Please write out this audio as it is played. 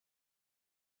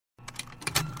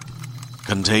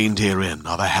Contained herein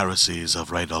are the heresies of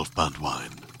Radolf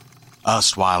Burntwine,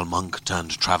 erstwhile monk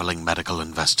turned traveling medical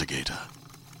investigator.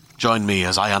 Join me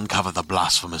as I uncover the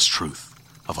blasphemous truth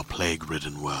of a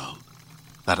plague-ridden world,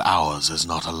 that ours is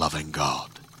not a loving God,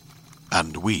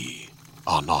 and we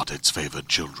are not its favored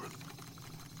children.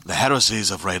 The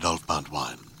heresies of Radolf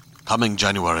Burntwine, coming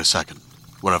January 2nd,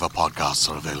 wherever podcasts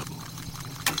are available.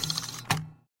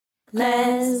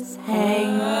 Let's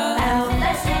hang out.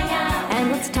 Let's hang out. And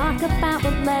let's talk about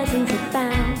what lessons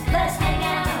about. Let's hang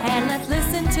out. And let's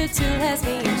listen to two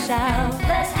lesbians shout.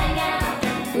 Let's hang out.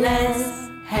 Let's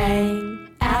hang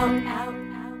out.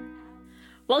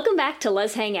 Welcome back to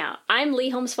Let's Hang Out. I'm Lee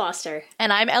Holmes Foster.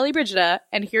 And I'm Ellie Brigida,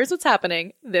 and here's what's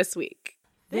happening this week.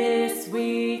 This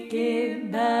week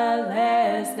in the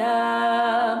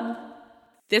Lesdom.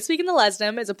 This Week in the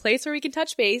Lesdom is a place where we can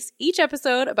touch base each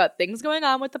episode about things going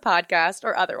on with the podcast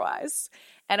or otherwise.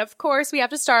 And of course, we have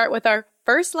to start with our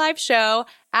first live show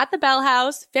at the Bell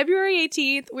House, February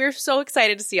 18th. We're so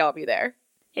excited to see all of you there.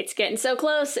 It's getting so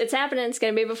close. It's happening. It's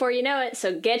going to be before you know it.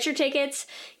 So get your tickets.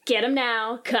 Get them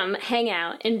now. Come hang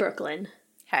out in Brooklyn.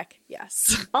 Heck,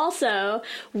 yes. Also,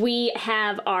 we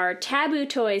have our Taboo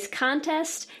Toys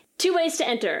contest. 2 ways to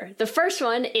enter. The first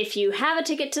one, if you have a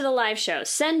ticket to the live show,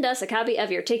 send us a copy of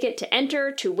your ticket to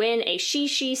enter to win a She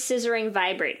scissoring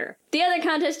vibrator. The other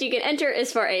contest you can enter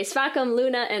is for a Svacum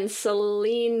Luna and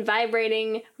Celine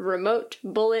vibrating remote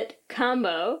bullet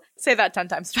combo. Say that 10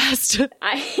 times fast.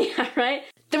 Yeah, right?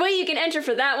 The way you can enter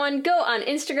for that one, go on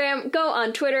Instagram, go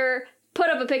on Twitter,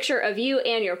 put up a picture of you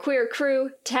and your queer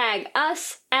crew, tag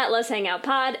us at Let's Hang Out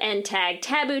Pod, and tag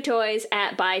Taboo Toys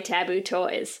at Buy Taboo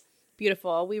Toys.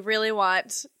 Beautiful. We really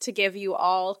want to give you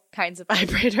all kinds of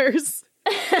vibrators.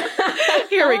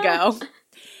 Here we go.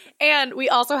 And we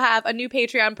also have a new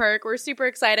Patreon perk. We're super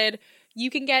excited.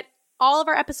 You can get all of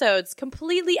our episodes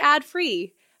completely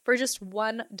ad-free for just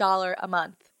 $1 a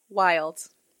month. Wild.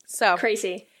 So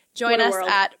crazy. Join us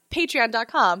at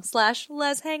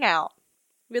patreon.com/letshangout.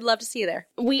 We'd love to see you there.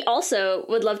 We also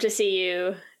would love to see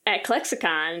you at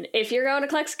Klexicon. If you're going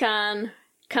to Klexicon,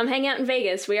 come hang out in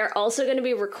Vegas. We are also going to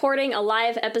be recording a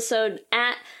live episode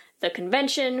at the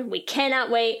convention. We cannot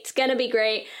wait. It's going to be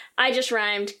great. I just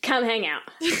rhymed. Come hang out.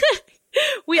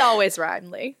 We always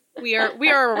rhyme, Lee. We're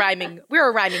a rhyming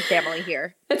family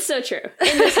here. It's so true.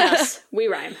 In this house, we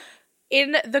rhyme.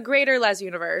 In the greater Les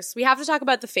universe, we have to talk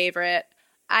about The Favorite.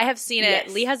 I have seen it.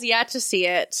 Yes. Lee has yet to see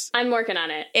it. I'm working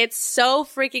on it. It's so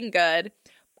freaking good.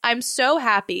 I'm so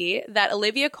happy that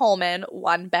Olivia Colman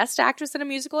won Best Actress in a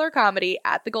Musical or Comedy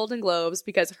at the Golden Globes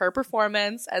because her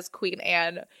performance as Queen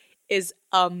Anne is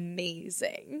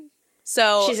amazing.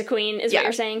 So she's a queen, is what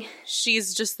you're saying?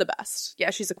 She's just the best. Yeah,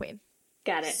 she's a queen.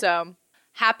 Got it. So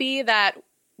happy that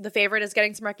The Favorite is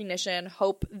getting some recognition.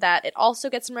 Hope that it also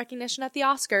gets some recognition at the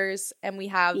Oscars, and we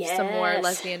have some more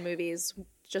lesbian movies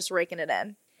just raking it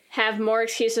in. Have more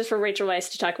excuses for Rachel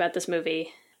Weisz to talk about this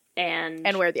movie.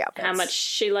 And wear the outfits. How much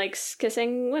she likes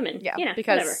kissing women. Yeah, you know,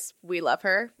 because whatever. we love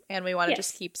her, and we want to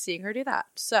just keep seeing her do that.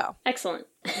 So, excellent.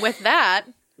 With that,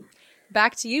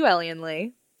 back to you, Ellie and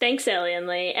Lee. Thanks, Ellie and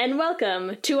Lee, and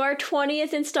welcome to our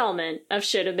 20th installment of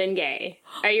Should Have Been Gay.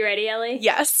 Are you ready, Ellie?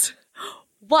 Yes.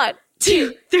 1,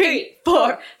 2, 3,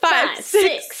 4, 5,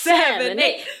 6, 7,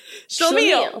 8.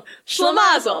 Schlemiel,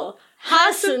 Schlemazel,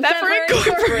 Haas and Pfeffer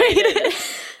Incorporated.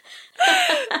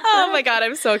 Oh my god,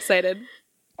 I'm so excited.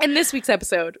 In this week's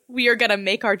episode, we are going to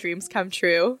make our dreams come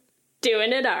true.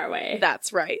 Doing it our way.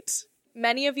 That's right.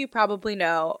 Many of you probably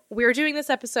know we're doing this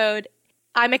episode.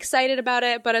 I'm excited about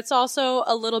it, but it's also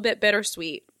a little bit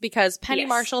bittersweet because Penny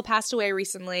Marshall passed away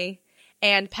recently,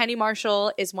 and Penny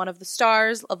Marshall is one of the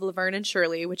stars of Laverne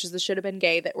Shirley, which is the Should Have Been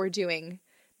Gay that we're doing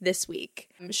this week.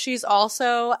 She's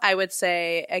also, I would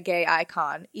say, a gay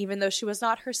icon, even though she was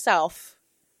not herself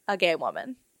a gay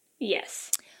woman. Yes.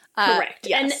 Correct.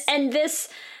 Yes. And this,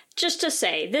 just to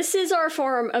say, this is our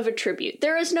form of a tribute.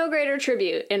 There is no greater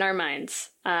tribute in our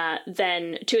minds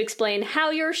than to explain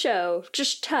how your show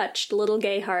just touched little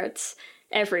gay hearts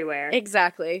everywhere.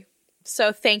 Exactly.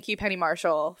 So thank you, Penny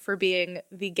Marshall, for being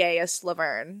the gayest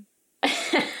Laverne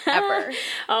ever.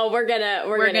 Oh, we're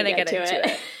gonna get into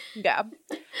it. Yeah.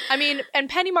 I mean, and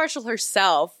Penny Marshall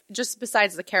herself, just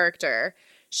besides the character,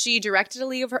 she directed A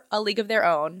League of Their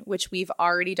Own, which we've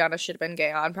already done a Should Have Been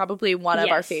Gay on. Probably one of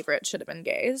our favorite Should Have Been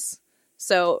Gays.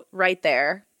 So right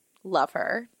there, love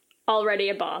her. Already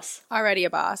a boss. Already a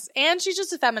boss. And she's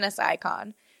just a feminist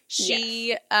icon.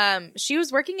 She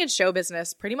was working in show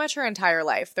business pretty much her entire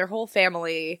life. Their whole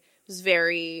family was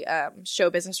very show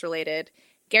business related.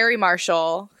 Gary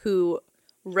Marshall, who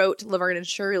wrote Laverne and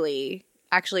Shirley,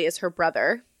 actually is her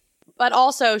brother. But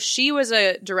also, she was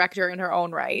a director in her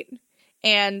own right.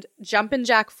 And Jumpin'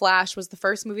 Jack Flash was the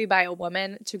first movie by a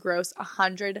woman to gross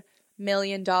 $100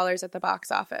 million at the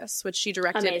box office, which she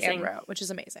directed and wrote, which is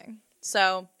amazing.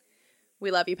 So we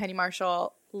love you, Penny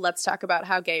Marshall. Let's talk about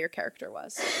how gay your character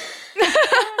was.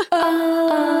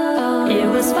 It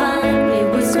was fun,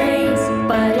 it was great,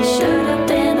 but it should have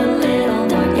been a little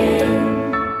more gay.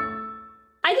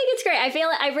 I think it's great.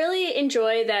 I really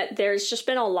enjoy that there's just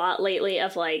been a lot lately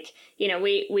of like, you know,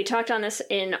 we talked on this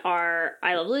in our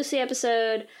I Love Lucy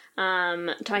episode,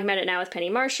 talking about it now with Penny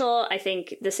Marshall. I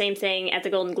think the same thing at the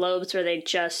Golden Globes where they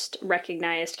just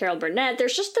recognized Carol Burnett.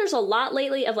 There's a lot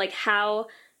lately of like how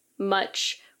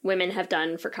much women have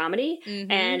done for comedy.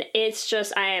 And it's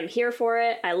just, I am here for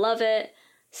it. I love it.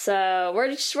 So we're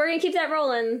going to keep that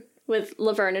rolling with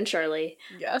Laverne and Shirley.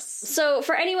 Yes. So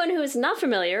for anyone who is not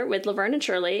familiar with Laverne and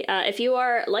Shirley, if you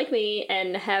are like me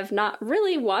and have not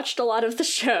really watched a lot of the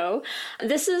show,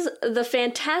 this is the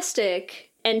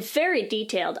fantastic and very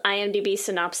detailed IMDb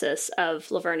synopsis of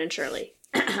Laverne and Shirley.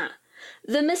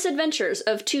 The misadventures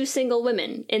of two single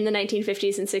women in the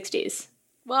 1950s and 60s.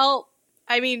 Well,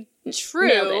 I mean, true.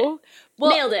 Nailed it.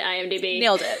 Well, Nailed it, IMDb.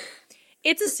 Nailed it.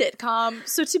 It's a sitcom,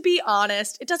 so to be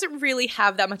honest, it doesn't really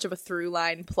have that much of a through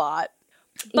line plot.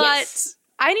 But Yes.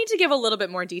 I need to give a little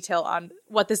bit more detail on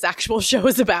what this actual show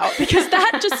is about, because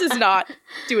that just does not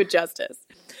do it justice.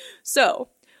 So,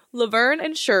 Laverne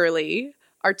and Shirley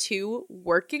are two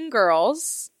working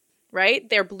girls, right?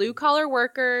 They're blue-collar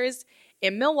workers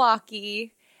in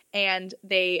Milwaukee, and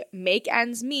they make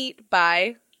ends meet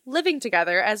by living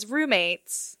together as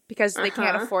roommates because they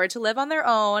can't afford to live on their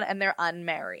own and they're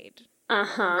unmarried.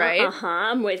 Right?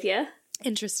 I'm with you.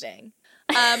 Interesting.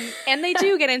 And they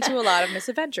do get into a lot of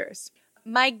misadventures.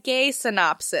 My gay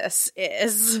synopsis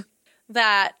is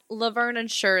that Laverne and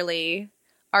Shirley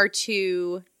are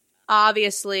two,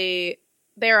 obviously,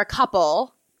 they're a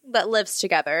couple that lives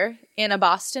together in a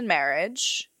Boston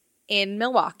marriage in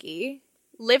Milwaukee,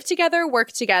 live together,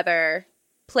 work together,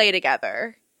 play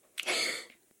together,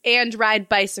 and ride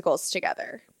bicycles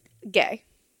together. Gay.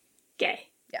 Gay.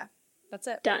 Yeah, that's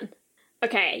it. Done.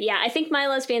 Okay, yeah, I think my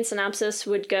lesbian synopsis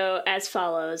would go as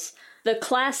follows. The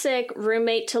classic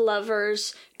roommate to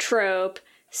lovers trope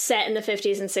set in the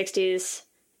 50s and 60s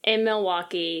in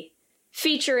Milwaukee,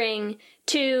 featuring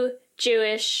two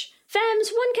Jewish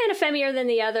femmes, one kind of femmier than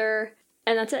the other,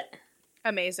 and that's it.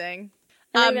 Amazing.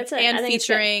 I think that's it. And I think it's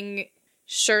featuring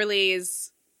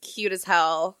Shirley's cute as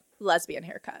hell lesbian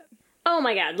haircut. Oh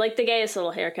my god, like the gayest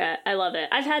little haircut. I love it.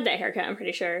 I've had that haircut, I'm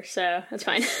pretty sure, so that's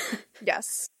fine.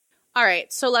 Yes. All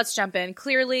right, so let's jump in.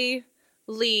 Clearly,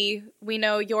 Lee, we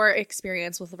know your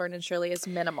experience with Laverne and Shirley is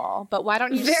minimal, but why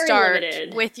don't you Very start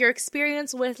limited. with your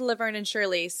experience with Laverne and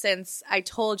Shirley, since I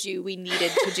told you we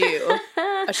needed to do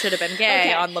a Should Have Been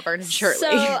Gay on Laverne and Shirley.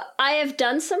 So I have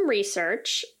done some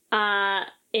research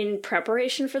in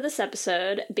preparation for this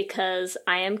episode because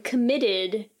I am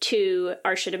committed to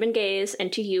our Should Have Been Gays and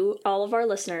to you, all of our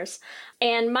listeners.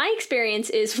 And my experience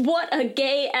is what a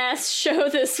gay-ass show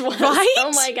this was. Right?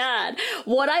 Oh my god.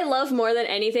 What I love more than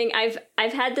anything, I've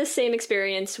had this same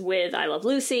experience with I Love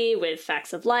Lucy, with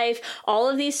Facts of Life, all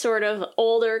of these sort of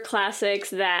older classics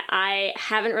that I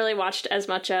haven't really watched as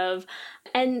much of.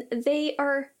 And they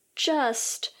are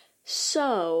just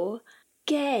so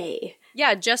gay.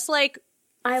 Yeah, just like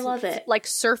I love it. like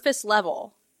surface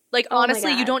level. Like, Oh my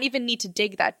honestly, you God. don't even need to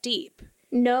dig that deep.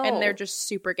 No. And they're just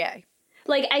super gay.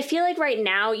 Like, I feel like right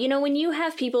now, you know, when you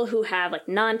have people who have, like,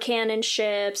 non-canon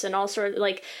ships and all sorts of,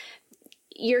 like,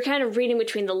 you're kind of reading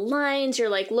between the lines, you're,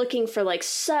 like, looking for, like,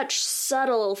 such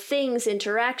subtle things,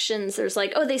 interactions. There's,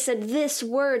 like, oh, they said this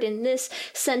word in this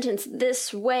sentence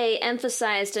this way,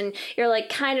 emphasized, and you're, like,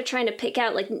 kind of trying to pick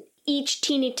out, like, each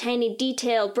teeny tiny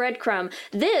detail, breadcrumb.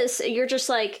 This, you're just,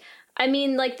 like, I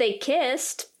mean, like, they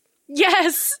kissed,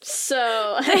 Yes!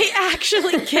 so... They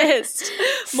actually kissed.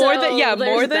 more than there's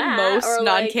most that, or, like-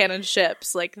 non-canon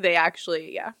ships. Like, they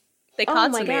actually, they Oh my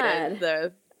consummated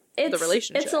God. the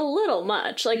relationship. It's a little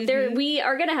much. Like we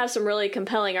are going to have some really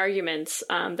compelling arguments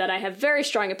that I have very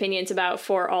strong opinions about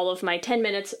for all of my 10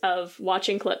 minutes of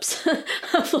watching clips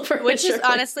of Laverne Which and is Shirley.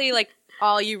 honestly, like,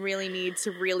 all you really need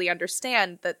to really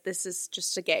understand that this is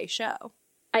just a gay show.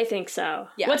 I think so.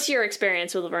 Yeah. What's your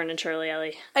experience with Laverne and Shirley,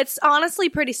 Ellie? It's honestly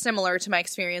pretty similar to my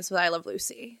experience with I Love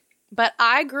Lucy. But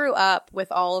I grew up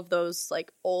with all of those,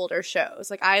 like, older shows.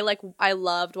 I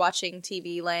loved watching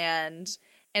TV Land.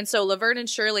 And so Laverne and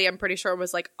Shirley, I'm pretty sure,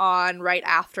 was, like, on right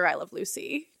after I Love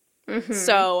Lucy. Mm-hmm.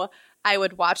 So I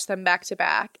would watch them back to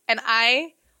back. And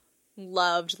I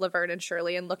loved Laverne and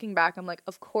Shirley, and looking back, I'm like,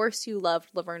 of course you loved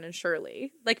Laverne and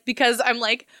Shirley. Like, because I'm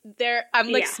like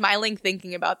smiling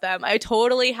thinking about them. I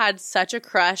totally had such a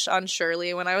crush on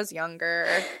Shirley when I was younger.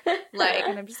 Like,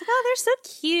 and I'm just like, oh, they're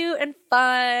so cute and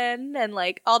fun. And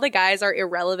like, all the guys are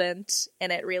irrelevant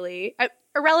in it, really.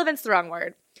 Irrelevant's the wrong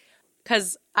word,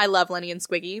 because I love Lenny and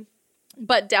Squiggy,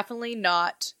 but definitely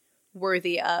not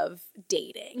worthy of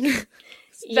dating.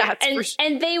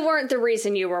 And they weren't the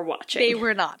reason you were watching. They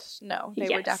were not. No,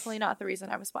 they were definitely not the reason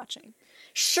I was watching.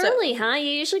 Shirley, huh? You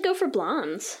usually go for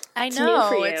blondes. I It's know.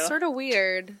 new for you. It's sort of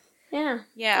weird. Yeah.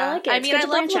 Yeah. I like it. It's good to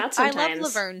branch out I sometimes.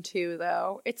 love Laverne too,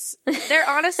 though. They're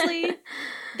honestly,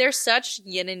 they're such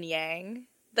yin and yang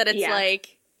that it's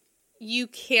like you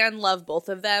can love both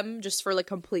of them just for like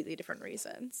completely different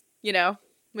reasons, you know?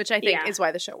 Which I think is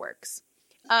why the show works.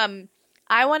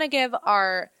 I want to give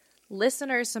our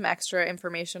listeners some extra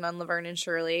information on Laverne and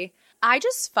Shirley. I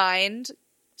just find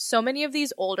so many of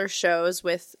these older shows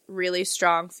with really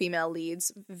strong female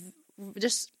leads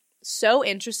just so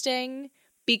interesting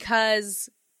because,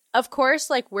 of course,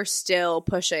 like, we're still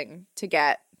pushing to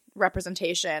get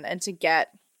representation and to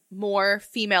get more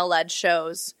female-led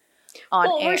shows on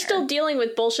air. Well, we're still dealing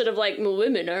with bullshit of, like,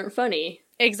 women aren't funny.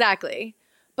 Exactly.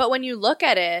 But when you look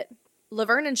at it,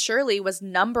 Laverne and Shirley was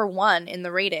 #1 in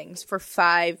the ratings for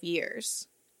 5 years.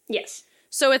 Yes.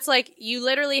 So it's like you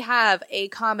literally have a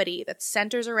comedy that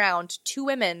centers around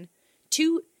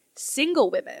two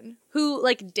single women who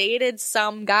like dated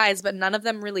some guys, but none of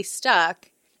them really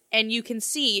stuck. And you can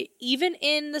see, even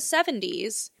in the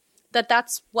 70s, that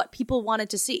that's what people wanted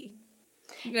to see.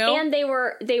 You know? And they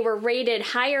were rated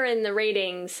higher in the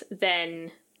ratings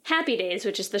than Happy Days,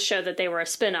 which is the show that they were a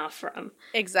spinoff from.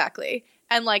 Exactly.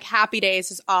 And like Happy Days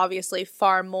is obviously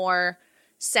far more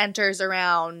centers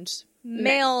around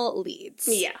male leads.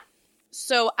 Yeah.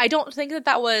 So I don't think that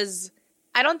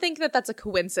that's a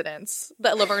coincidence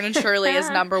that Laverne and Shirley is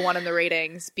 #1 in the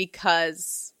ratings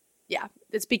because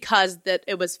it's because that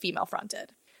it was female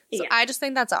fronted. So I just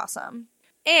think that's awesome.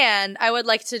 And I would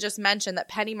like to just mention that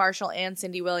Penny Marshall and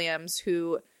Cindy Williams,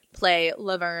 who play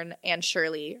Laverne and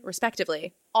Shirley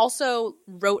respectively, also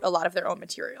wrote a lot of their own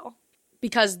material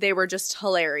because they were just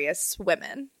hilarious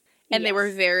women. And they were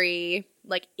very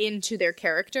like into their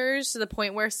characters to the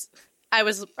point where I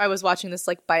was watching this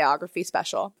like biography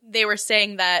special. They were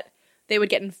saying that they would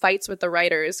get in fights with the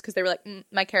writers because they were like,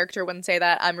 my character wouldn't say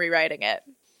that, I'm rewriting it.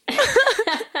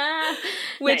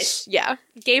 Which,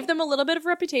 gave them a little bit of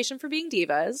reputation for being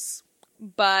divas,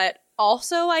 but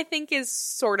also I think is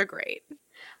sort of great.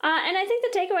 And I think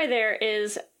the takeaway there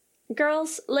is,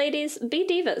 girls, ladies, be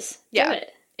divas. Do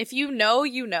it. If you know,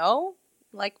 you know.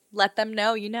 Like, let them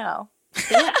know you know.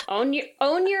 Yeah, own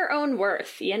your own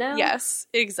worth, you know? Yes,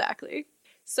 exactly.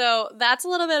 So that's a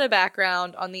little bit of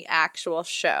background on the actual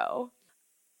show.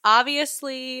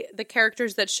 Obviously, the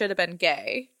characters that should have been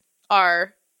gay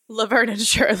are Laverne and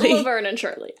Shirley. Laverne and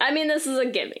Shirley. I mean, this is a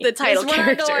gimme. The title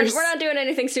characters. We're not doing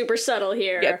anything super subtle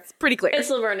here. Yeah, it's pretty clear. It's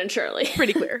Laverne and Shirley.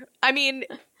 Pretty clear. I mean,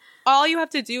 all you have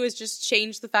to do is just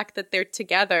change the fact that they're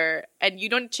together, and you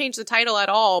don't change the title at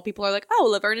all. People are like, oh,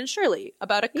 Laverne and Shirley,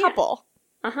 about a couple.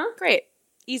 Uh-huh. Great.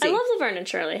 Easy. I love Laverne and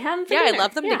Shirley. Have them for dinner. dinner. I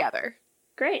love them together.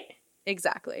 Great.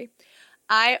 Exactly.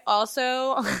 I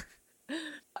also,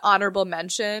 honorable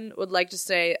mention, would like to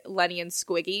say Lenny and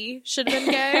Squiggy should have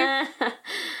been gay.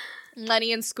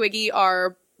 Lenny and Squiggy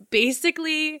are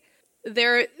basically,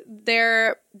 they're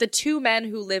the two men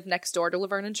who live next door to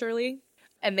Laverne and Shirley.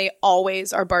 And they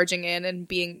always are barging in and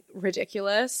being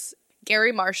ridiculous.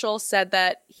 Gary Marshall said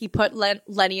that he put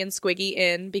Lenny and Squiggy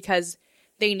in because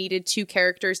they needed two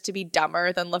characters to be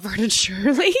dumber than Laverne and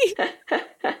Shirley.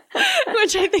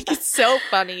 Which I think is so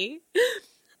funny.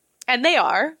 And they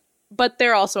are, but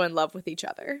they're also in love with each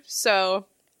other. So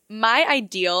my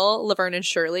ideal Laverne and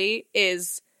Shirley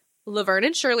is Laverne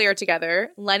and Shirley are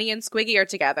together, Lenny and Squiggy are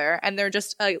together, and they're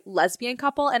just a lesbian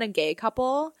couple and a gay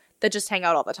couple that just hang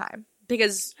out all the time.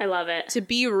 Because I love it. To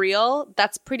be real,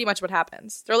 that's pretty much what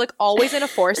happens. They're like always in a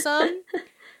foursome,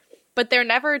 but they're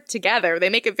never together. They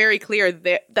make it very clear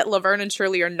that Laverne and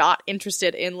Shirley are not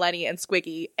interested in Lenny and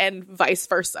Squiggy and vice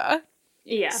versa.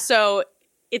 Yeah. So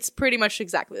it's pretty much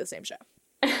exactly the same show.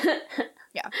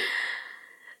 Yeah.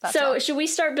 So should we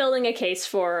start building a case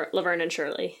for Laverne and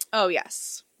Shirley? Oh,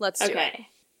 yes. Let's do it. Okay.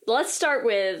 Let's start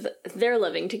with they're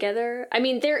living together. I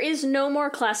mean, there is no more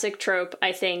classic trope,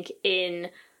 I think, in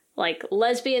like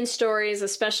lesbian stories,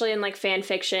 especially in like fan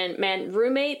fiction. Man,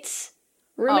 roommates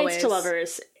Always. to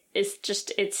lovers is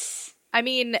just, it's... I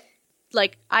mean,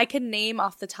 like, I can name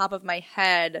off the top of my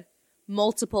head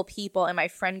multiple people in my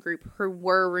friend group who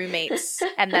were roommates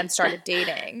and then started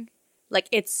dating. Like,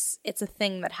 it's a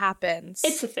thing that happens.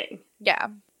 It's a thing. Yeah.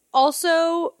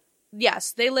 Also,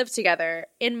 yes, they live together.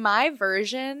 In my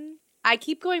version, I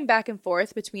keep going back and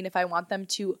forth between if I want them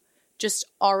to just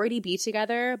already be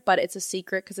together, but it's a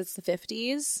secret because it's the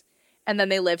 50s, and then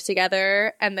they live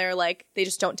together, and they're like, they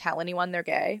just don't tell anyone they're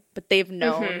gay, but they've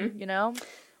known, you know?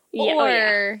 Yeah.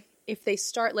 Or if they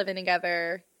start living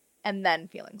together and then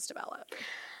feelings develop.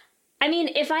 I mean,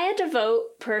 if I had to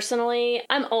vote personally,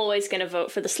 I'm always going to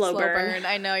vote for the slow burn.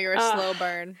 I know you're a slow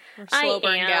burn. You're a slow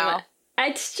burn gal.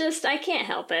 It's just, I can't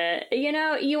help it. You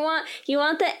know, you want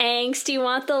the angst, you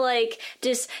want the, like,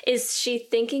 just, is she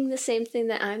thinking the same thing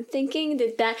that I'm thinking?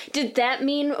 Did that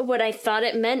mean what I thought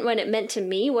it meant when it meant to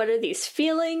me? What are these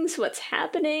feelings? What's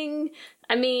happening?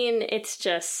 I mean, it's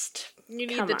just, you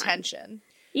need the tension.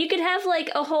 You could have, like,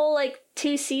 a whole, like,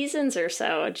 2 seasons or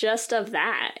so just of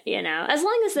that, you know? As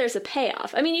long as there's a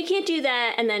payoff. I mean, you can't do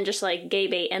that and then just, like, gay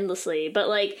bait endlessly, but,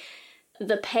 like,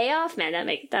 the payoff, man,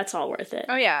 that's all worth it.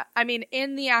 Oh, yeah. I mean,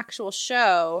 in the actual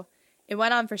show, it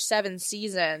went on for 7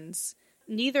 seasons.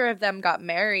 Neither of them got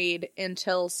married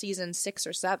until season 6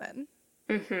 or 7.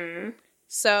 Mm-hmm.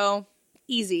 So,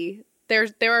 easy. There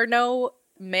are no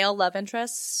male love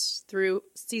interests through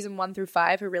season 1 through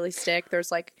 5 who really stick.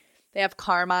 There's, like, they have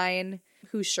Carmine,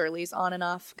 who's Shirley's on and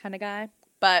off kind of guy.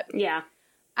 But, yeah.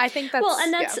 I think that's... Well,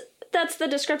 and that's the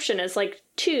description, is like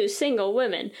 2 single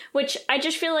women, which I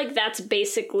just feel like that's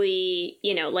basically,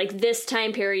 you know, like this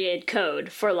time period code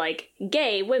for like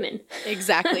gay women.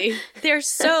 Exactly. They're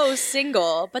so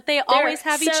single, but they always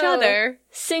have each other.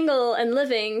 Single and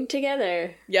living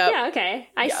together. Yep. Yeah, okay.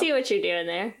 I see what you're doing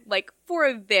there. Like for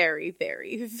a very,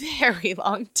 very, very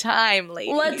long time,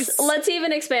 ladies. Let's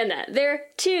even expand that. They're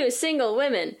 2 single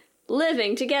women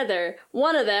living together.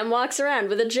 One of them walks around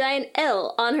with a giant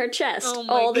L on her chest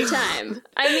all the time.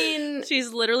 I mean...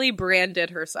 She's literally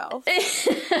branded herself.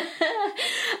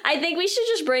 I think we should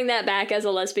just bring that back as a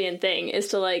lesbian thing, is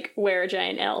to, like, wear a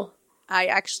giant L. I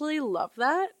actually love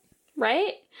that.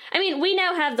 Right? I mean, we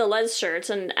now have the les shirts,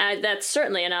 and that's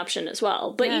certainly an option as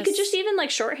well. But you could just even,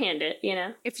 like, shorthand it, you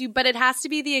know? But it has to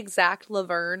be the exact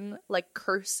Laverne, like,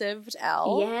 cursived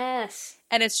L. Yes.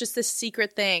 And it's just this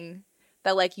secret thing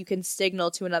that, like, you can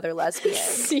signal to another lesbian.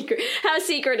 Secret. How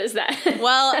secret is that?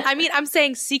 Well, I mean, I'm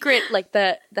saying secret, like,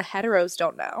 the heteros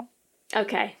don't know.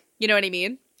 Okay. You know what I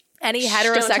mean? Any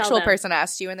heterosexual person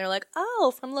asks you, and they're like,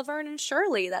 oh, from Laverne and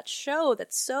Shirley, that show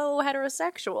that's so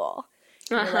heterosexual.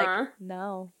 And you're like,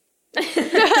 no.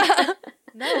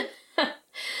 No.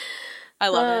 I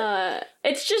love it.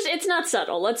 It's not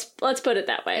subtle. Let's put it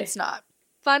that way. It's not.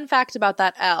 Fun fact about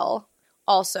that L,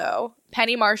 also,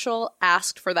 Penny Marshall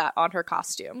asked for that on her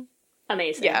costume.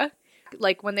 Amazing. Yeah.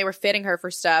 Like, when they were fitting her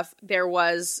for stuff, there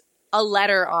was a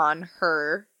letter on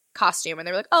her costume, and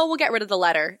they were like, oh, we'll get rid of the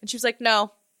letter. And she was like,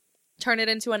 no, turn it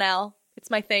into an L. It's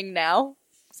my thing now.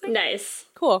 Like, nice.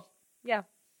 Cool. Yeah.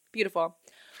 Beautiful.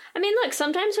 I mean, look,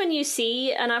 sometimes when you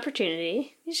see an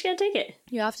opportunity, you just gotta take it.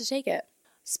 You have to take it.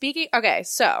 Okay,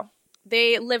 so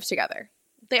they live together.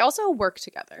 They also work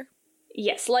together.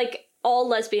 Yes, like all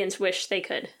lesbians wish they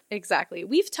could. Exactly.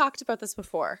 We've talked about this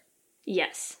before.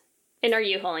 Yes. In our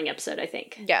U-hauling episode, I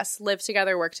think. Yes, live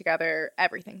together, work together,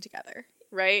 everything together,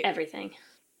 right? Everything.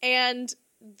 And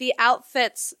the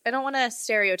outfits, I don't want to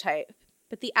stereotype,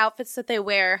 but the outfits that they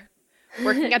wear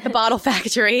working at the bottle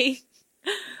factory,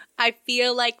 I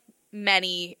feel like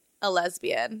many a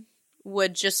lesbian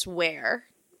would just wear.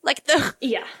 Like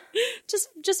yeah.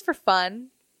 Just for fun,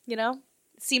 you know?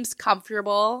 It seems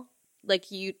comfortable, like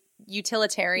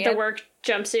utilitarian. The work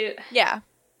jumpsuit. Yeah.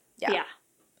 Yeah.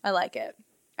 I like it.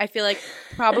 I feel like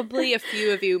probably a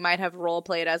few of you might have role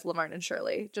played as Laverne and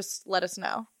Shirley. Just let us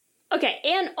know. Okay,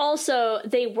 and also,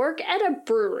 they work at a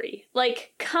brewery.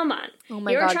 Like, come on. Oh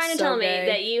my You're God, trying to so tell me gay.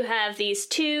 that you have these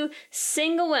 2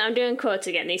 single women, I'm doing quotes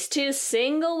again, these 2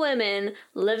 single women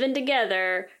living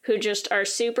together who just are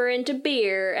super into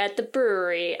beer at the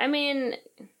brewery. I mean...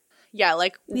 Yeah,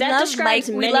 like, we that love describes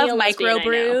many a lesbian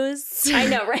microbrews. I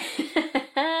know,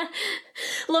 right?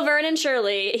 Laverne and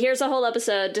Shirley, here's a whole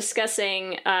episode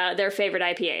discussing their favorite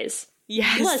IPAs.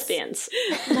 Yes. Lesbians.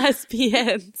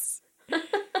 Lesbians.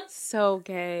 So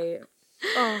gay.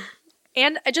 Oh.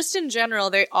 And just in general,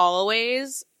 they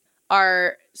always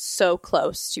are so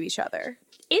close to each other.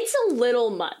 It's a little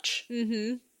much.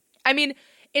 Mm-hmm. I mean,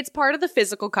 it's part of the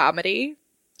physical comedy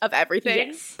of everything.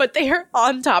 Yes. But they are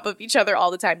on top of each other all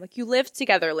the time. Like, you live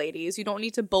together, ladies. You don't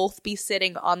need to both be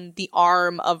sitting on the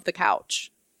arm of the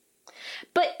couch.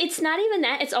 But it's not even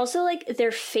that. It's also, like,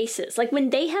 their faces. Like, when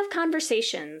they have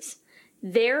conversations,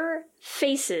 their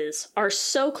faces are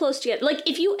so close together. Like,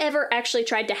 if you ever actually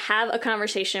tried to have a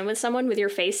conversation with someone with your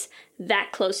face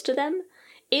that close to them,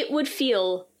 it would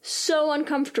feel so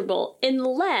uncomfortable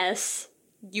unless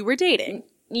You were dating.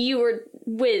 you were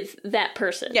with that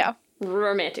person. Yeah.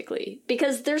 Romantically.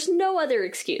 Because there's no other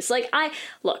excuse. Like, I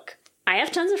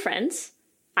have tons of friends.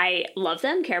 I love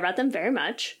them, care about them very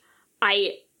much.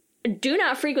 I do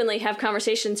not frequently have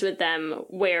conversations with them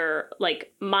where,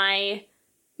 like, my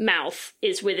mouth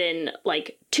is within,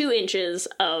 like, 2 inches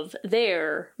of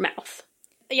their mouth.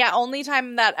 Yeah, only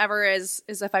time that ever is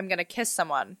if I'm going to kiss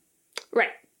someone.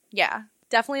 Right. Yeah.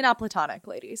 Definitely not platonic,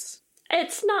 ladies.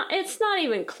 It's not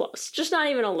even close. Just not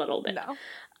even a little bit. No.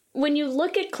 When you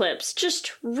look at clips,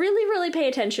 just really, really pay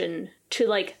attention to,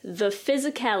 like, the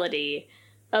physicality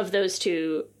of those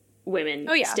two women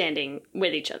standing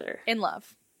with each other. In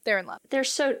love. They're in love. They're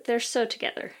so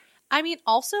together. I mean,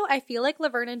 also, I feel like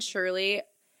Laverne and Shirley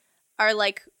are,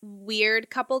 like, weird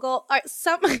couple goals.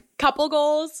 Some couple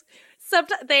goals.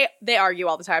 Sometimes they argue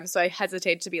all the time, so I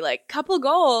hesitate to be like, couple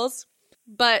goals.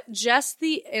 But just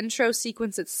the intro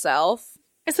sequence itself,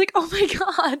 it's like, oh my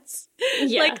god.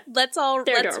 Yeah. Like, let's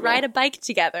adorable. ride a bike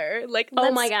together. Like,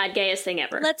 Oh my god, gayest thing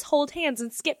ever. let's hold hands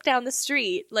and skip down the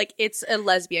street. Like, it's a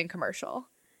lesbian commercial.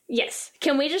 Yes.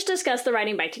 Can we just discuss the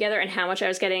riding bike together and how much I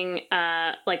was getting,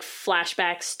 like,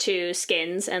 flashbacks to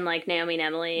Skins and, like, Naomi and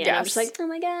Emily? And I'm just like, oh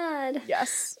my god.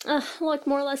 Yes. Ugh, look,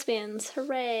 more lesbians.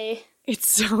 Hooray. It's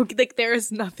so, like, there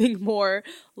is nothing more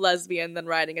lesbian than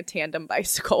riding a tandem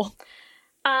bicycle.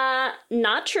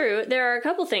 Not true. There are a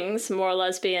couple things more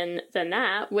lesbian than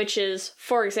that, which is,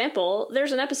 for example,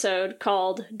 there's an episode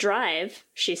called Drive,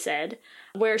 she said,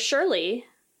 where Shirley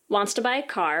wants to buy a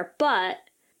car, but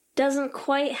doesn't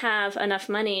quite have enough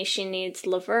money. She needs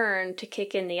Laverne to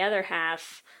kick in the other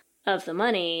half of the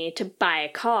money to buy a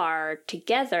car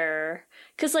together.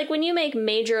 Because, like, when you make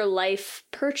major life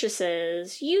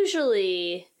purchases,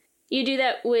 usually you do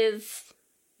that with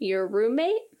your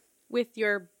roommate. With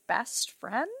your best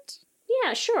friend?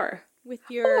 Yeah, sure. With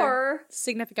your Or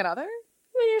significant other?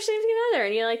 with your significant other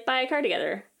and you, like, buy a car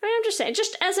together. I mean, I'm just saying,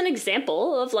 just as an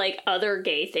example of, like, other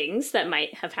gay things that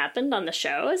might have happened on the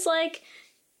show is, like,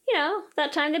 you know,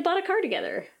 that time they bought a car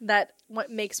together. That what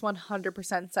makes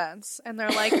 100% sense. And they're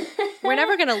like, we're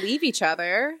never going to leave each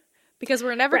other because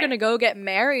we're never Right. going to go get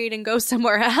married and go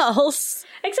somewhere else.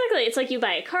 Exactly. It's like you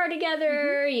buy a car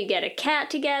together, you get a cat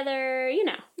together, you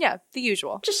know. Yeah, the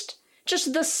usual.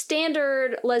 Just the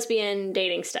standard lesbian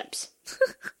dating steps.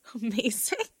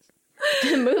 Amazing.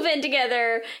 Move in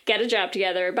together, get a job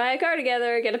together, buy a car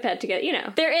together, get a pet together, you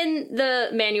know. They're in the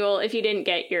manual. If you didn't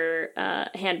get your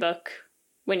handbook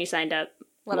when you signed up,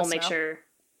 Let we'll us make know. sure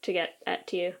to get that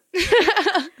to you.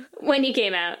 When you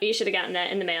came out, you should have gotten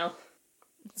that in the mail.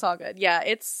 It's all good. Yeah,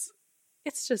 it's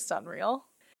just unreal.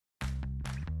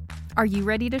 Are you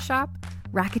ready to shop?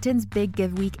 Rakuten's Big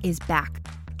Give Week is back.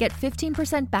 Get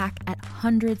 15% back at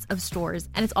hundreds of stores,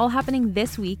 and it's all happening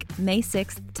this week, May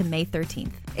 6th to May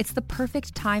 13th. It's the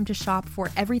perfect time to shop for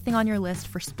everything on your list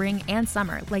for spring and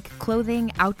summer, like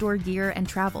clothing, outdoor gear, and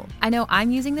travel. I know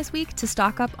I'm using this week to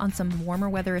stock up on some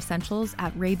warmer weather essentials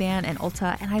at Ray-Ban and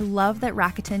Ulta, and I love that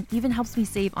Rakuten even helps me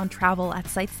save on travel at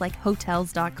sites like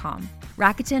Hotels.com.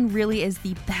 Rakuten really is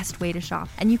the best way to shop,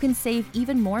 and you can save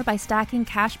even more by stacking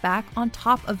cash back on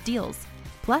top of deals.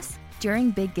 Plus,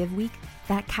 during Big Give Week,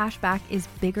 that cash back is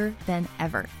bigger than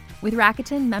ever. With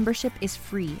Rakuten, membership is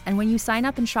free, and when you sign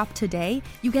up and shop today,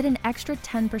 you get an extra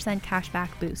 10% cash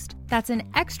back boost. That's an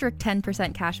extra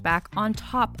 10% cash back on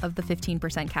top of the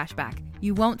 15% cash back.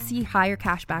 You won't see higher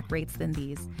cash back rates than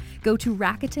these. Go to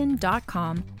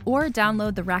Rakuten.com or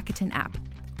download the Rakuten app.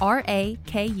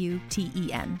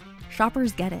 Rakuten.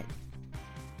 Shoppers get it.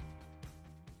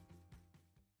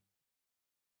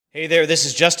 Hey there, this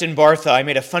is Justin Bartha. I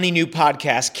made a funny new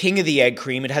podcast, King of the Egg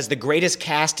Cream. It has the greatest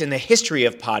cast in the history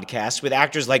of podcasts with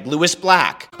actors like Louis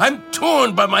Black, I'm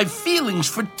torn by my feelings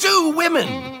for two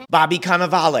women. Bobby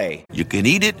Cannavale, You can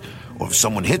eat it, or if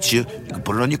someone hits you, you can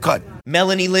put it on your cut.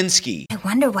 Melanie Linsky, I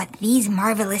wonder what these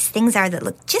marvelous things are that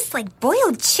look just like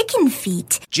boiled chicken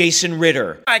feet. Jason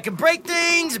Ritter, I can break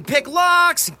things and pick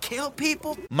locks and kill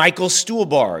people. Michael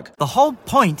Stuhlbarg, The whole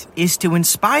point is to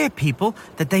inspire people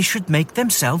that they should make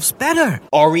themselves better.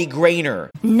 Ari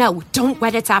Grainer, No, don't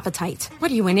whet its appetite.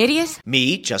 What are you, an idiot?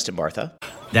 me, Justin Bartha,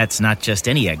 That's not just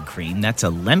any egg cream, that's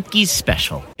a Lemke's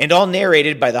special. and all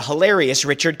narrated by the hilarious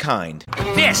Richard Kind.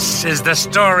 This is the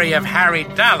story of Harry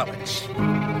Dalowitz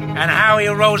and how he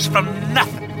rose from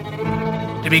nothing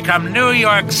to become New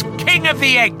York's King of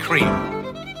the Egg Cream.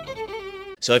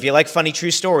 So if you like funny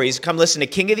true stories, come listen to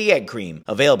King of the Egg Cream,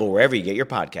 available wherever you get your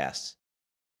podcasts.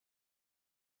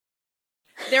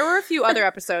 There were a few other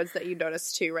episodes that you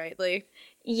noticed too, right, Lee?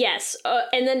 Yes.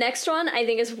 And the next one, I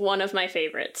think, is one of my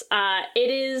favorites. It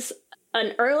is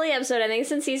an early episode. I think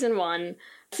it's in season 1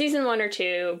 or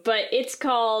 2, but it's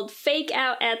called Fake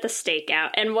Out at the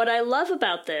Stakeout. And what I love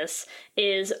about this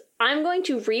is I'm going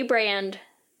to rebrand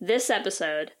this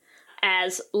episode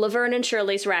as Laverne and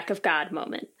Shirley's Rack of God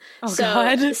moment. Oh,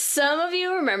 God. Some of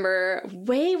you remember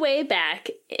way, way back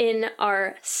in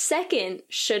our second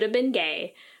Should Have Been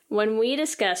Gay when we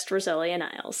discussed Rizzoli and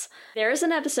Isles. There is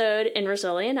an episode in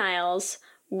Rizzoli and Isles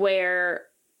where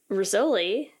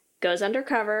Rizzoli goes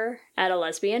undercover at a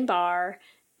lesbian bar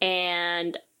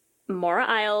and Maura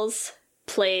Isles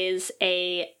plays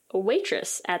a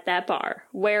waitress at that bar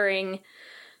wearing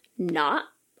not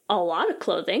a lot of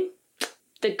clothing.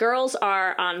 The girls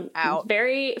are on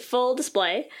very full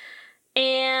display,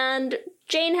 and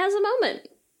Jane has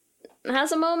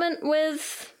a moment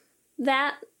with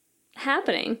that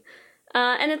happening.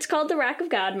 And it's called the Rack of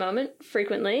God moment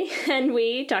frequently, and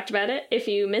we talked about it. If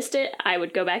you missed it, I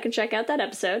would go back and check out that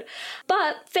episode.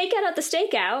 But Fake Out at the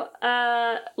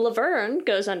Stakeout, Laverne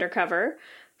goes undercover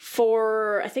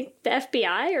for, I think, the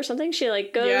FBI or something. She,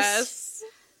 goes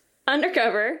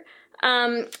undercover.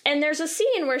 And there's a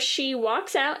scene where she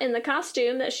walks out in the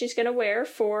costume that she's going to wear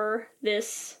for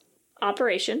this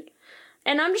operation.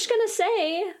 And I'm just going to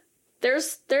say,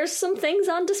 there's some things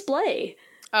on display.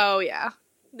 Oh, yeah.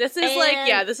 This is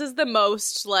this is the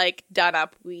most, done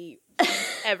up we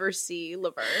ever see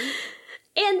Laverne.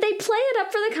 And they play it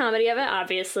up for the comedy of it,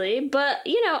 obviously. But,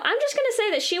 I'm just going to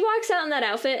say that she walks out in that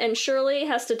outfit and Shirley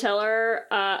has to tell her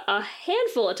a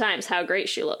handful of times how great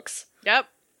she looks. Yep.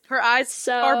 Her eyes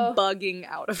are bugging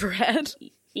out of her head.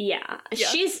 Yeah.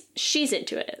 She's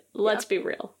into it. Let's be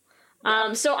real.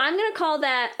 Yeah. So I'm going to call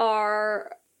that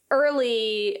our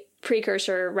early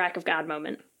precursor Rack of God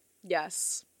moment.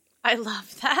 Yes. I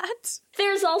love that.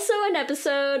 There's also an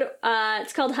episode,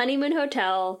 it's called Honeymoon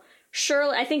Hotel.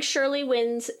 I think Shirley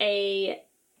wins a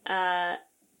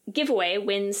giveaway,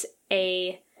 wins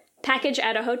a package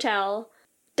at a hotel,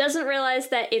 doesn't realize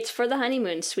that it's for the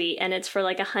honeymoon suite and it's for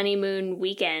a honeymoon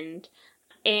weekend,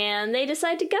 and they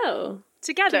decide to go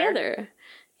together.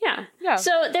 Yeah.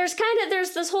 So there's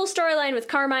this whole storyline with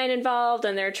Carmine involved,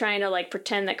 and they're trying to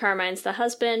pretend that Carmine's the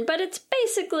husband, but it's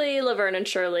basically Laverne and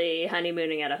Shirley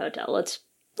honeymooning at a hotel. Let's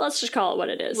just call it what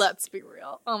it is. Let's be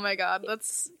real. Oh my God,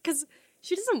 that's because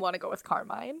she doesn't want to go with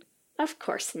Carmine. Of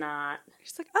course not.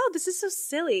 She's like, oh, this is so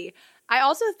silly. I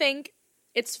also think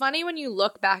it's funny when you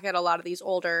look back at a lot of these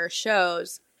older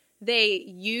shows, they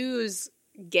use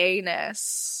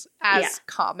gayness as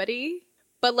comedy.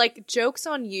 But, joke's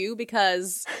on you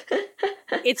because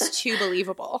it's too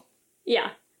believable.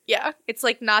 Yeah. Yeah. It's,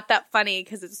 not that funny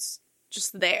because it's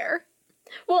just there.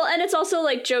 Well, and it's also,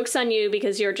 joke's on you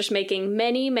because you're just making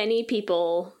many, many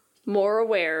people more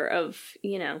aware of,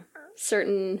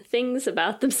 certain things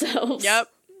about themselves. Yep.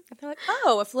 And they're like,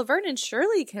 oh, if Laverne and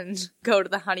Shirley can go to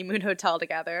the honeymoon hotel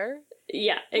together.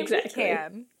 Yeah, exactly. We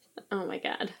can. Oh, my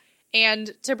God.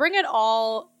 And to bring it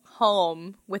all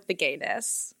home with the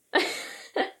gayness...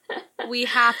 we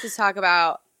have to talk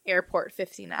about Airport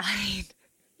 59.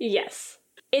 Yes.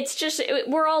 It's just,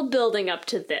 we're all building up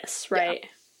to this, right? Yeah.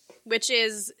 Which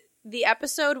is the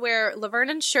episode where Laverne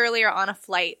and Shirley are on a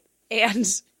flight and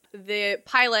the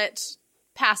pilot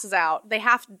passes out. They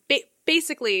have,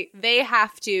 basically, they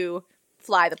have to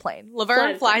fly the plane.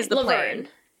 Laverne flies the plane.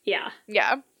 Yeah.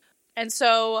 Yeah. And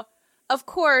so, of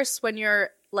course, when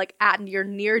you're, at your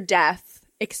near-death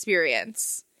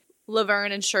experience...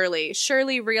 Laverne and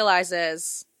Shirley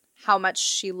realizes how much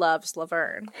she loves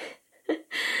Laverne.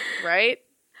 Right?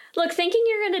 Look, thinking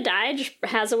you're going to die just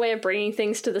has a way of bringing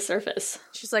things to the surface.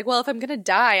 She's like, well, if I'm going to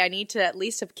die, I need to at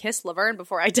least have kissed Laverne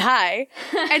before I die.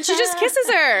 And she just kisses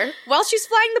her while she's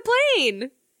flying the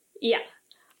plane. Yeah.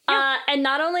 And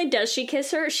not only does she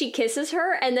kiss her, she kisses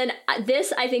her. And then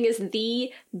this, I think, is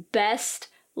the best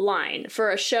line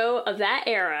for a show of that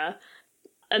era.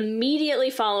 Immediately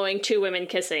following two women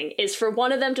kissing is for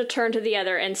one of them to turn to the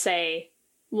other and say,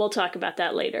 we'll talk about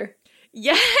that later.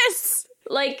 Yes!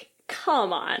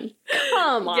 Come on.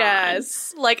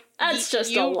 Yes. That's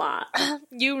just a lot.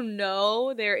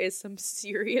 There is some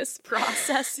serious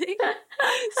processing.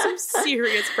 Some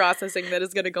serious processing that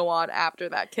is going to go on after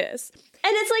that kiss.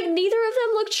 And it's neither of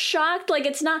them looked shocked.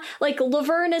 It's not,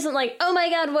 Laverne isn't oh my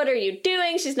God, what are you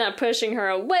doing? She's not pushing her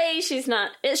away. She's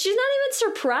not even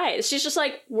surprised. She's just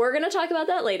we're going to talk about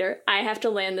that later. I have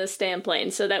to land this damn plane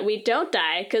so that we don't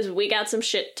die because we got some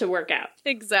shit to work out.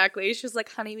 Exactly. She's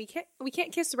like, honey, we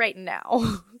can't kiss right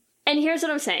now. And here's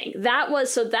what I'm saying. That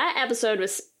episode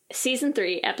was season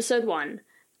 3, episode 1.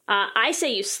 I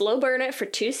say you slow burn it for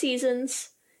 2 seasons.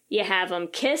 You have them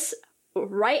kiss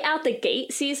right out the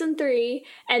gate season 3,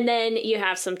 and then you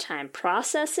have some time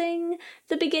processing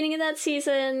the beginning of that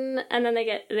season, and then they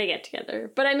get together.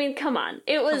 But I mean, come on.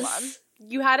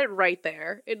 You had it right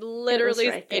there. It literally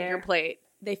is in your there. plate.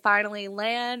 They finally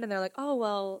land and they're like, "Oh,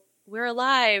 well, we're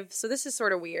alive." So this is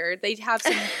sort of weird. They have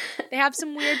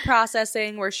some weird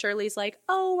processing where Shirley's like,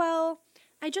 "Oh, well,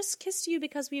 I just kissed you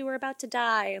because we were about to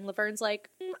die." And Laverne's like,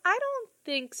 "I don't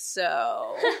think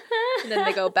so." And then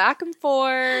they go back and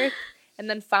forth. And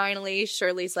then finally,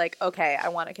 Shirley's like, "Okay, I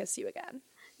want to kiss you again."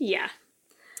 Yeah.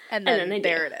 And then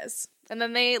there it is. And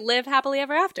then they live happily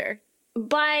ever after.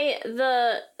 By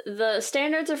the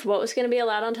standards of what was going to be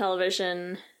allowed on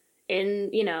television in,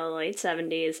 late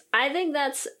 70s, I think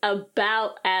that's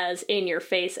about as in your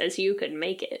face as you could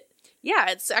make it. Yeah,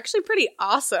 it's actually pretty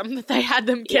awesome that they had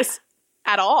them kiss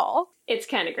at all. It's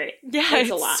kind of great. Yeah, it's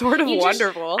a lot. Sort of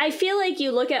wonderful. I feel like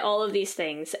you look at all of these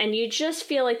things and you just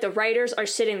feel like the writers are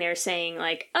sitting there saying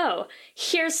like, oh,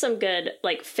 here's some good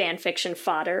like fan fiction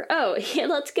fodder. Oh,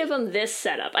 let's give them this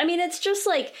setup. I mean, it's just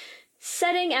like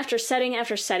setting after setting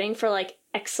after setting for like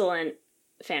excellent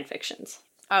fan fictions.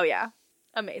 Oh, yeah.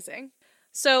 Amazing.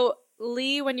 So,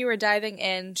 Lee, when you were diving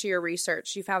into your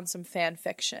research, you found some fan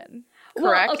fiction.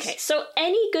 Correct? Well, okay, so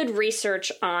any good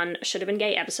research on Should Have Been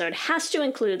Gay episode has to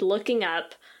include looking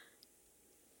up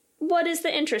what is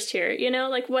the interest here,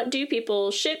 like what do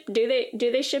people ship? Do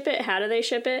they ship it? How do they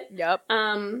ship it? Yep.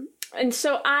 And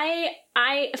so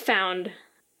I found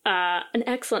an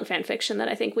excellent fan fiction that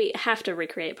I think we have to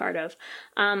recreate part of.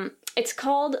 It's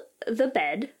called The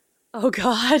Bed. Oh,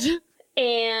 God.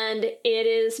 And it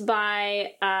is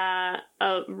by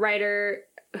a writer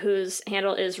whose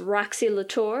handle is Roxy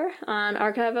Latour on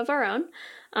Archive of Our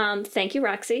Own. Thank you,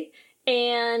 Roxy.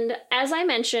 And as I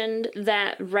mentioned,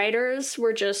 that writers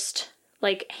were just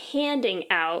like handing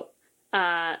out,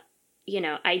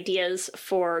 ideas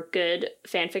for good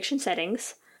fanfiction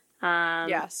settings.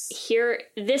 Yes. Here,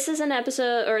 this is an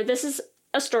episode, or this is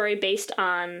a story based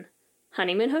on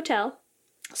Honeymoon Hotel.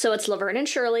 So it's Laverne and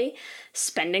Shirley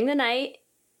spending the night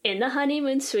in the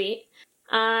honeymoon suite.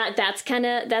 That's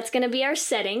gonna be our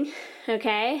setting,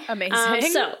 okay?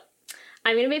 Amazing. So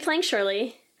I'm gonna be playing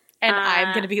Shirley, and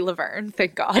I'm gonna be Laverne.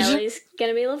 Thank God. Ellie's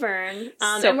gonna be Laverne,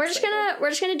 and we're just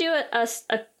gonna do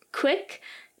a quick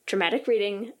dramatic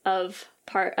reading of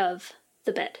part of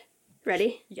The Bed.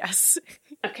 Ready? Yes.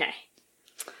 Okay.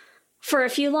 For a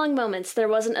few long moments, there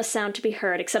wasn't a sound to be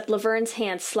heard except Laverne's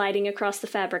hand sliding across the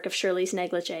fabric of Shirley's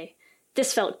negligee.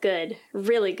 This felt good,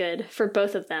 really good, for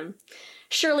both of them.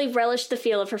 Shirley relished the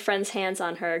feel of her friend's hands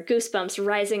on her, goosebumps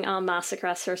rising en masse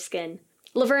across her skin.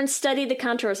 Laverne studied the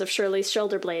contours of Shirley's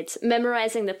shoulder blades,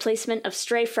 memorizing the placement of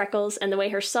stray freckles and the way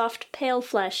her soft, pale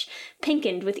flesh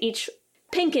pinkened with each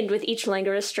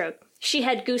languorous stroke. She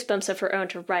had goosebumps of her own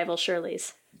to rival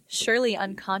Shirley's. Shirley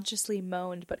unconsciously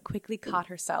moaned, but quickly caught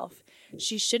herself.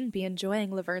 She shouldn't be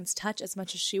enjoying Laverne's touch as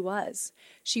much as she was.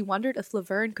 She wondered if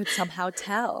Laverne could somehow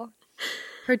tell.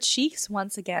 Her cheeks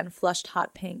once again flushed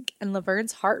hot pink, and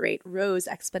Laverne's heart rate rose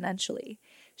exponentially.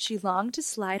 She longed to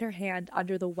slide her hand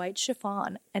under the white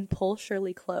chiffon and pull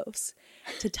Shirley close,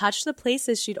 to touch the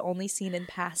places she'd only seen in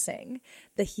passing.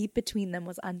 The heat between them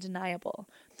was undeniable,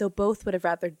 though both would have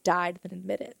rather died than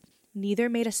admit it. Neither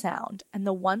made a sound, and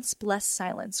the once blessed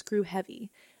silence grew heavy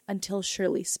until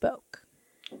Shirley spoke.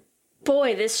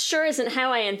 Boy, this sure isn't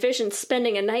how I envisioned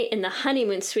spending a night in the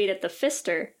honeymoon suite at the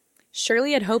Pfister.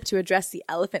 Shirley had hoped to address the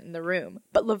elephant in the room,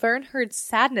 but Laverne heard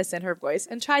sadness in her voice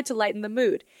and tried to lighten the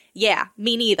mood. Yeah,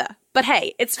 me neither. But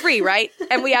hey, it's free, right?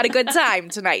 And we had a good time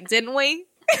tonight, didn't we?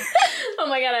 Oh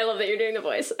my god, I love that you're doing the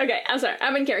voice. Okay, I'm sorry.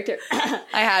 I'm in character.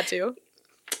 I had to.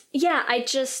 Yeah, I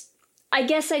guess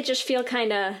I just feel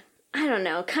kind of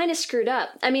screwed up.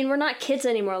 I mean, we're not kids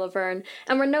anymore, Laverne,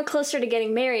 and we're no closer to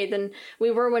getting married than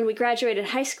we were when we graduated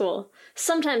high school.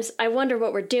 Sometimes I wonder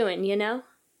what we're doing,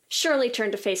 Shirley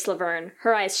turned to face Laverne,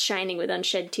 her eyes shining with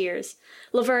unshed tears.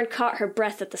 Laverne caught her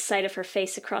breath at the sight of her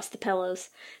face across the pillows.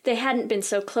 They hadn't been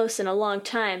so close in a long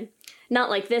time. Not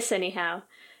like this, anyhow.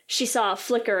 She saw a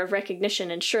flicker of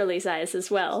recognition in Shirley's eyes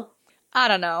as well. I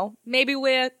don't know. Maybe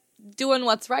we're doing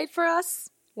what's right for us.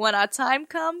 When our time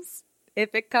comes,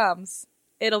 if it comes,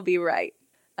 it'll be right.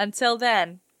 Until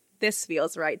then, this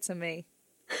feels right to me.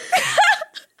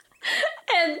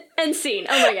 And scene.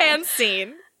 Oh my god. And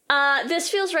scene. This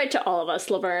feels right to all of us,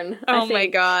 Laverne. Oh my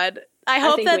god. I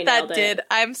hope that did.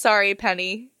 I'm sorry,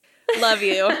 Penny. Love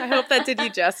you. I hope that did you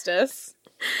justice.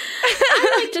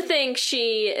 I like to think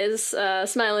she is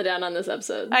smiling down on this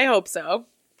episode. I hope so.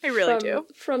 I really do.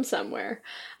 From somewhere.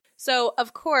 So,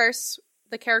 of course,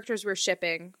 the characters we're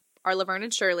shipping are Laverne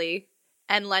and Shirley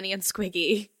and Lenny and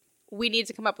Squiggy. We need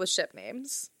to come up with ship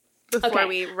names before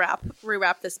we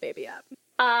wrap this baby up.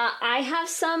 I have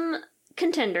some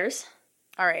contenders.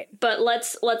 All right. But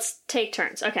let's take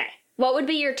turns. Okay. What would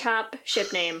be your top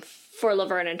ship name for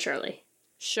Laverne and Shirley?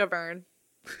 Shavern.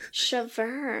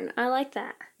 Shavern. I like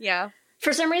that. Yeah.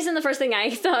 For some reason, the first thing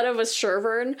I thought of was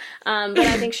Shervern, but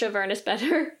I think Shavern is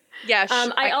better. Yeah.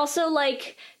 I also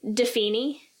like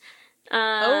Defini.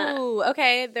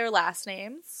 Okay. Their last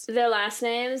names. Their last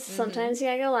names. Mm-hmm. Sometimes you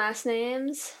gotta go last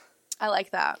names. I like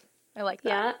that.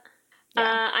 Yeah.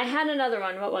 I had another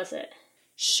one. What was it?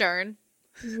 Shern.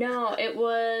 No, it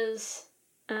was...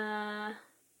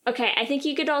 okay, I think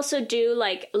you could also do,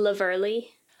 like, Laverly.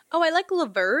 Oh, I like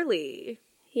Laverly.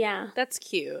 Yeah. That's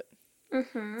cute.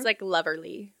 Mm-hmm. It's like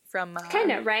Loverly from...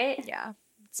 kind of, right? Yeah.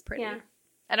 It's pretty. Yeah.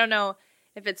 I don't know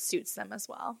if it suits them as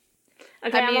well.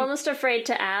 Okay, I'm almost afraid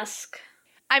to ask.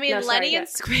 I mean, Lenny and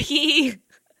Squiggy...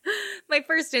 My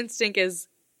first instinct is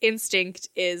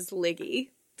Liggy.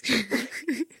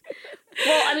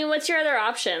 Well, I mean, what's your other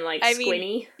option? Like,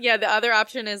 Squinny? Yeah, the other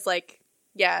option is, like,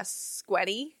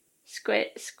 Squetty.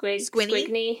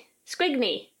 Squigny.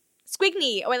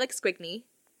 Squigny. Oh, I like Squigny.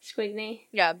 Squigny.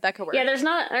 Yeah, that could work. Yeah, there's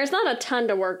not a ton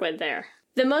to work with there.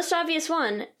 The most obvious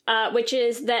one, which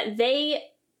is that they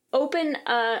open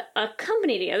a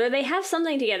company together. They have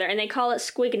something together, and they call it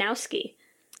Squignowski.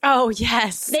 Oh,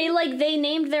 yes. They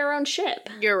named their own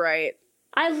ship. You're right.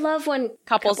 I love when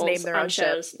couples name their own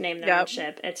shows name their own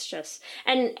ship. It's just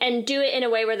and do it in a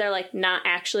way where they're like not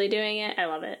actually doing it. I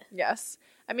love it. Yes.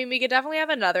 I mean, we could definitely have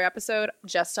another episode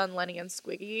just on Lenny and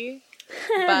Squiggy,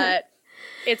 but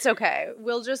it's okay.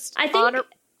 We'll just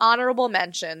honorable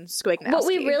mention Squignowski. What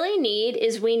we really need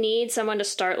is someone to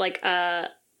start like a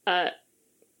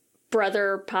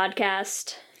brother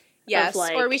podcast. Yes,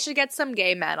 or we should get some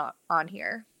gay men on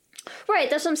here. Right,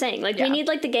 that's what I'm saying. Like, we need,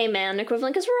 like, the gay man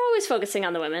equivalent, because we're always focusing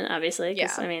on the women, obviously.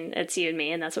 Because, I mean, it's you and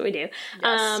me, and that's what we do.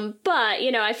 Yes. But,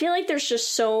 you know, I feel like there's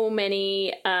just so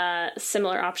many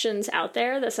similar options out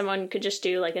there that someone could just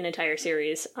do, like, an entire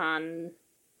series on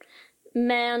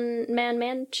man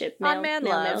ship. On man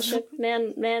love. Ship,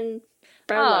 man,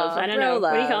 bro love. I don't know.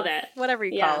 Love. What do you call that? Whatever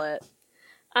you call it.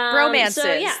 Romances.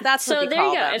 So, yeah. That's what we call them. So,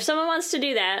 there you go. If someone wants to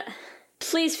do that,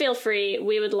 please feel free.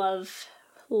 We would love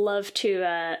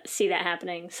to see that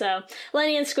happening. So,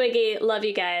 Lenny and Squiggy, love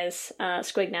you guys.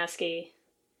 Squignowski,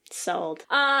 sold.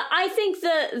 I think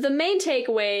the main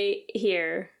takeaway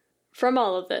here from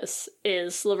all of this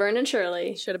is Laverne and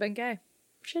Shirley should have been gay.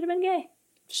 Should have been gay.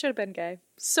 Should have been gay.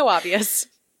 So obvious.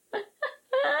 Oh,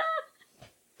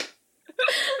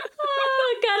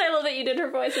 God, I love that you did her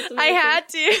voice. It's amazing. I had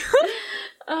to.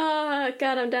 Oh,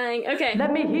 God, I'm dying. Okay.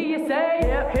 Let me hear you say,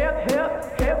 hip, hip, hip,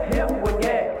 hip, hip, we're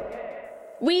gay.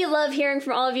 We love hearing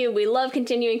from all of you. We love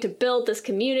continuing to build this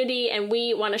community, and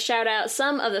we want to shout out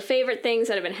some of the favorite things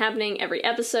that have been happening every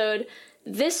episode.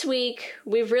 This week,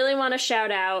 we really want to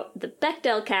shout out the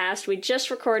Bechdel cast. We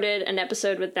just recorded an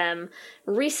episode with them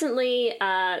recently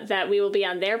that we will be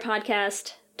on their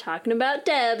podcast talking about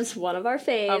Debs, one of our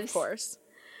faves. Of course.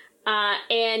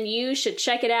 And you should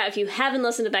check it out. If you haven't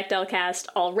listened to Bechdel cast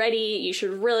already, you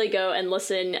should really go and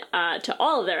listen to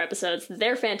all of their episodes.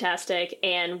 They're fantastic,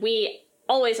 and we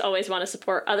always want to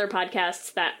support other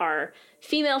podcasts that are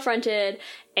female-fronted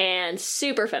and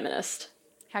super feminist.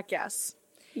 Heck yes.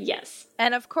 Yes.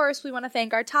 And of course, we want to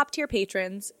thank our top-tier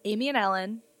patrons, Amy and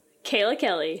Ellen, Kayla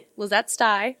Kelly, Lizette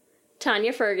Stye,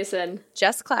 Tanya Ferguson,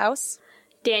 Jess Klaus,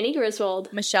 Danny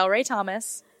Griswold, Michelle Ray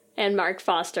Thomas, and Mark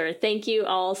Foster. Thank you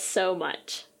all so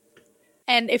much.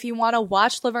 And if you want to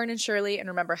watch Laverne and Shirley and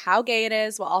remember how gay it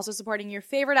is while also supporting your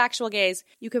favorite actual gays,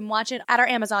 you can watch it at our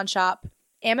Amazon shop,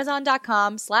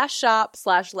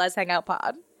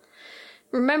 amazon.com/shop/LesHangoutPod.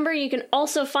 Remember, you can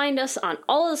also find us on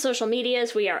all of the social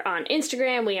medias. We are on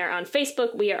Instagram, we are on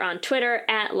Facebook, we are on Twitter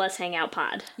at Let's Hang Out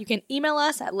Pod. You can email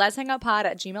us at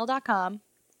letshangoutpod@gmail.com.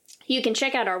 You can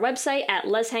check out our website at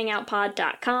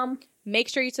letshangoutpod.com. Make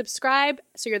sure you subscribe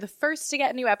so you're the first to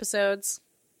get new episodes.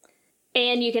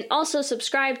 And you can also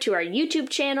subscribe to our YouTube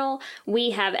channel. We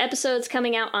have episodes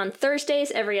coming out on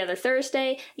Thursdays, every other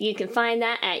Thursday. You can find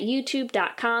that at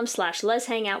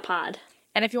youtube.com/letshangoutpod.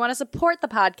 And if you want to support the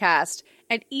podcast,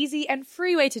 an easy and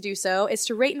free way to do so is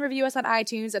to rate and review us on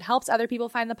iTunes. It helps other people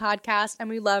find the podcast, and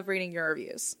we love reading your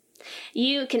reviews.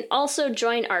 You can also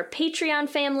join our Patreon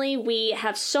family. We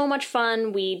have so much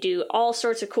fun. We do all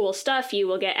sorts of cool stuff. You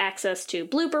will get access to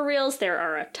blooper reels. There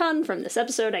are a ton from this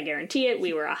episode, I guarantee it.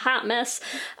 We were a hot mess.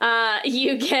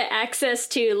 You get access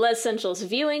to Les Essentials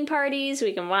viewing parties.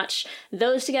 We can watch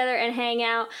those together and hang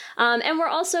out. And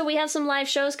we have some live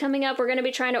shows coming up. We're going to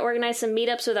be trying to organize some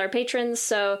meetups with our patrons,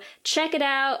 so check it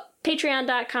out.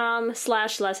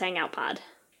 Patreon.com/LesHangoutPod.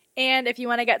 And if you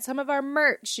want to get some of our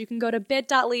merch, you can go to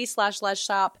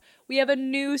bit.ly/LesShop. We have a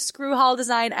new screw haul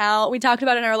design out. We talked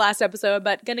about it in our last episode,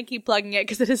 but gonna keep plugging it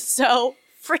because it is so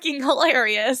freaking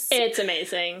hilarious. It's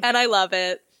amazing. And I love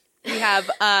it. We have,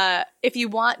 if you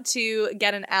want to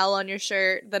get an L on your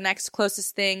shirt, the next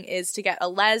closest thing is to get a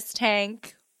Les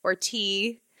tank or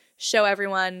tee. Show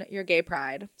everyone your gay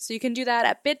pride. So you can do that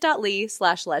at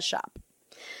bit.ly/LesShop.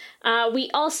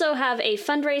 We also have a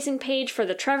fundraising page for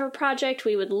the Trevor Project.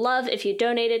 We would love if you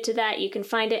donated to that. You can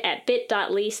find it at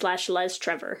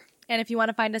bit.ly/LesTrevor. And if you want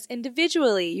to find us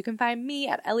individually, you can find me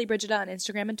at Ellie Brigida on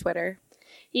Instagram and Twitter.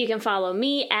 You can follow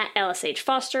me at LSH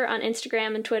Foster on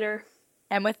Instagram and Twitter.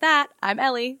 And with that, I'm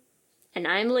Ellie. And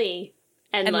I'm Lee.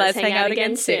 And let's hang out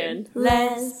again soon.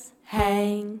 Let's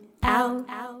hang out.